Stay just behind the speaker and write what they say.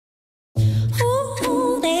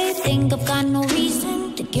think I've got no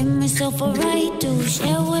reason to give myself a right to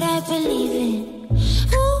share what I believe in.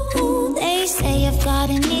 Ooh, they say I've got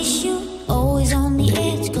an issue, always on the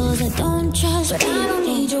edge, cause I don't trust. But I don't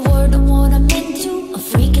need your word on what I'm into. A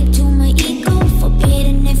freak into my ego,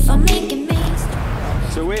 forbidden if I make it make.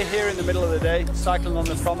 So we're here in the middle of the day, cycling on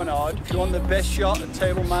the promenade. If you want the best shot at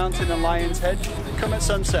Table Mountain and Lion's Head, come at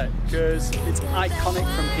sunset, because it's iconic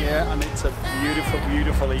from here and it's a beautiful,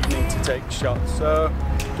 beautiful evening to take shots. So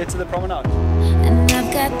get to the promenade. And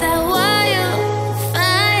I've got that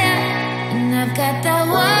wildfire, and I've got that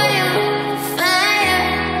wildfire,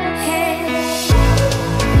 hey.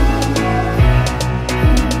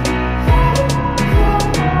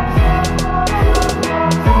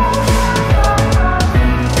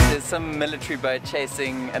 Some military boat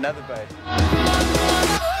chasing another boat.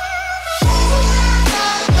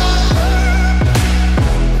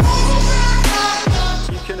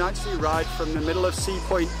 You can actually ride from the middle of Sea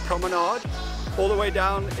Point Promenade all the way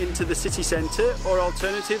down into the city centre, or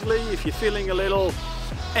alternatively, if you're feeling a little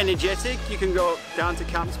energetic, you can go down to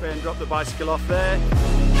Camps Bay and drop the bicycle off there.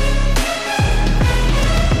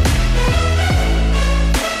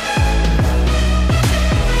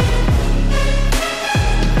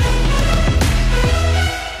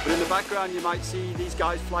 Background, you might see these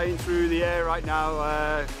guys flying through the air right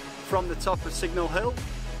now from the top of Signal Hill,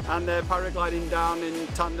 and they're paragliding down in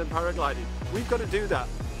tandem paragliding. We've got to do that.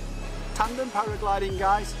 Tandem paragliding,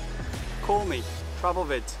 guys, call me.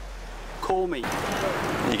 Travelvids, call me.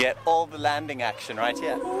 You get all the landing action right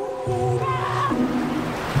here.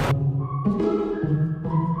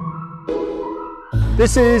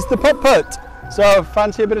 This is the Putt. So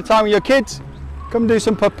fancy a bit of time with your kids? Come do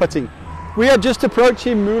some putt-putting. We are just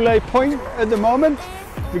approaching Moulay Point at the moment.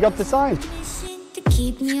 We got the sign. To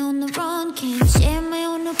keep me on the run, can't share my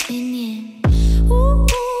own opinion. Ooh,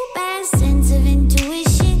 bad sense of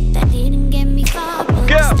intuition that didn't get me far, but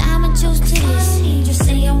this time I chose to listen. Just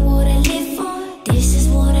say I'm what I live for. This is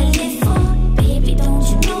what I live for. Baby, don't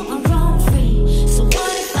you know I'm wrong free? So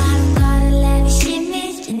what if I don't got a lavish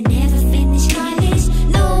image and never finish college?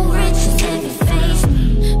 No riches ever face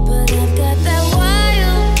me, but I've got that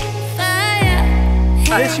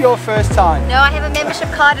Is this your first time? No, I have a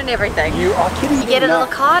membership card and everything. You are kidding me. You get a little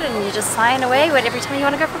card and you just sign away every time you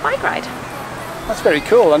want to go for a bike ride. That's very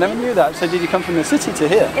cool. I never knew that. So did you come from the city to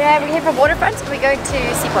here? Yeah, we're here from Waterfront. We go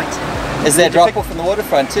to Sea Point. Is there a drop off from the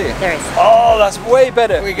waterfront too? There is. Oh, that's way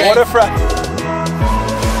better. Waterfront.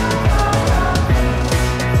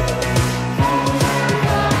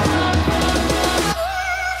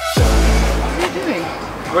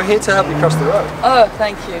 We're here to help you cross the road. Oh,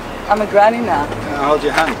 thank you. I'm a granny now. Can I hold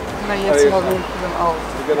your hand? No, you have to hold me because I'm old.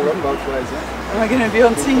 You've got to look both ways, yeah? Am I going to be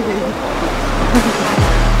on TV?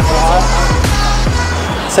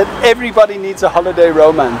 Said everybody needs a holiday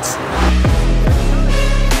romance.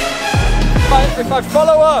 If I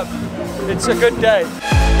follow up, it's a good day.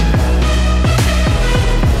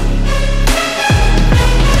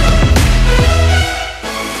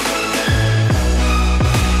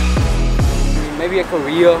 Maybe a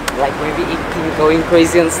career, like maybe eating, going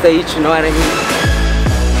crazy on stage, you know what I mean?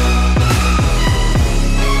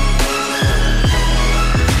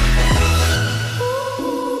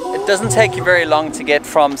 It doesn't take you very long to get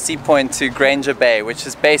from Sea Point to Granger Bay, which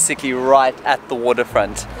is basically right at the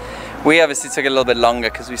waterfront. We obviously took a little bit longer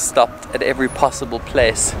because we stopped at every possible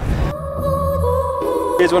place.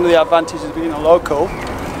 Here's one of the advantages of being a local,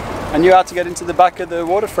 and you have to get into the back of the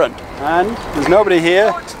waterfront, and there's nobody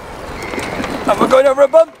here. And we're going over a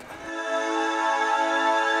bump. It's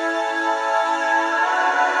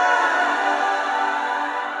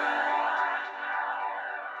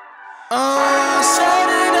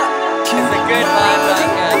a good vibe right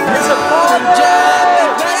here. It's a fun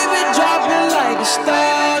Baby, drop it like a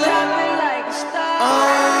star.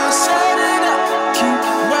 Set it up, keep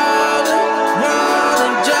rolling,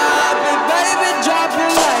 rolling. Drop it, baby, drop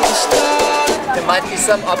it like a star. There might be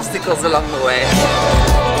some obstacles along the way.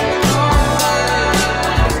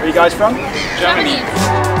 Where are you guys from? Germany.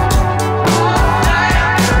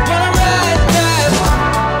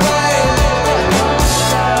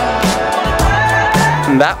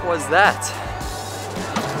 And that was that.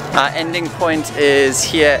 Our ending point is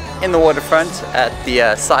here in the waterfront at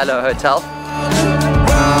the Silo Hotel.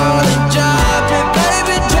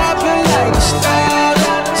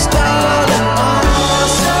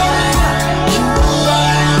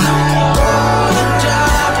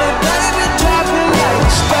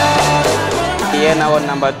 Here now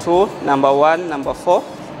number 2, number 1, number 4,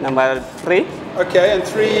 number 3. Okay, and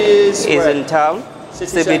 3 is where? In town.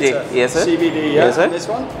 City CBD, Centre. yes sir. CBD, yeah. Yes, sir. And this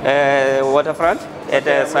one? Waterfront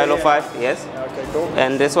at Silo 5, yes. Okay, cool.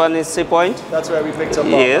 And this one is Sea Point. That's where we picked up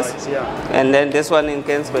our Yes. bikes, yeah. And then this one in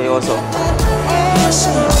Kents Bay also.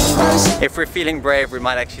 If we're feeling brave, we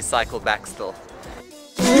might actually cycle back still.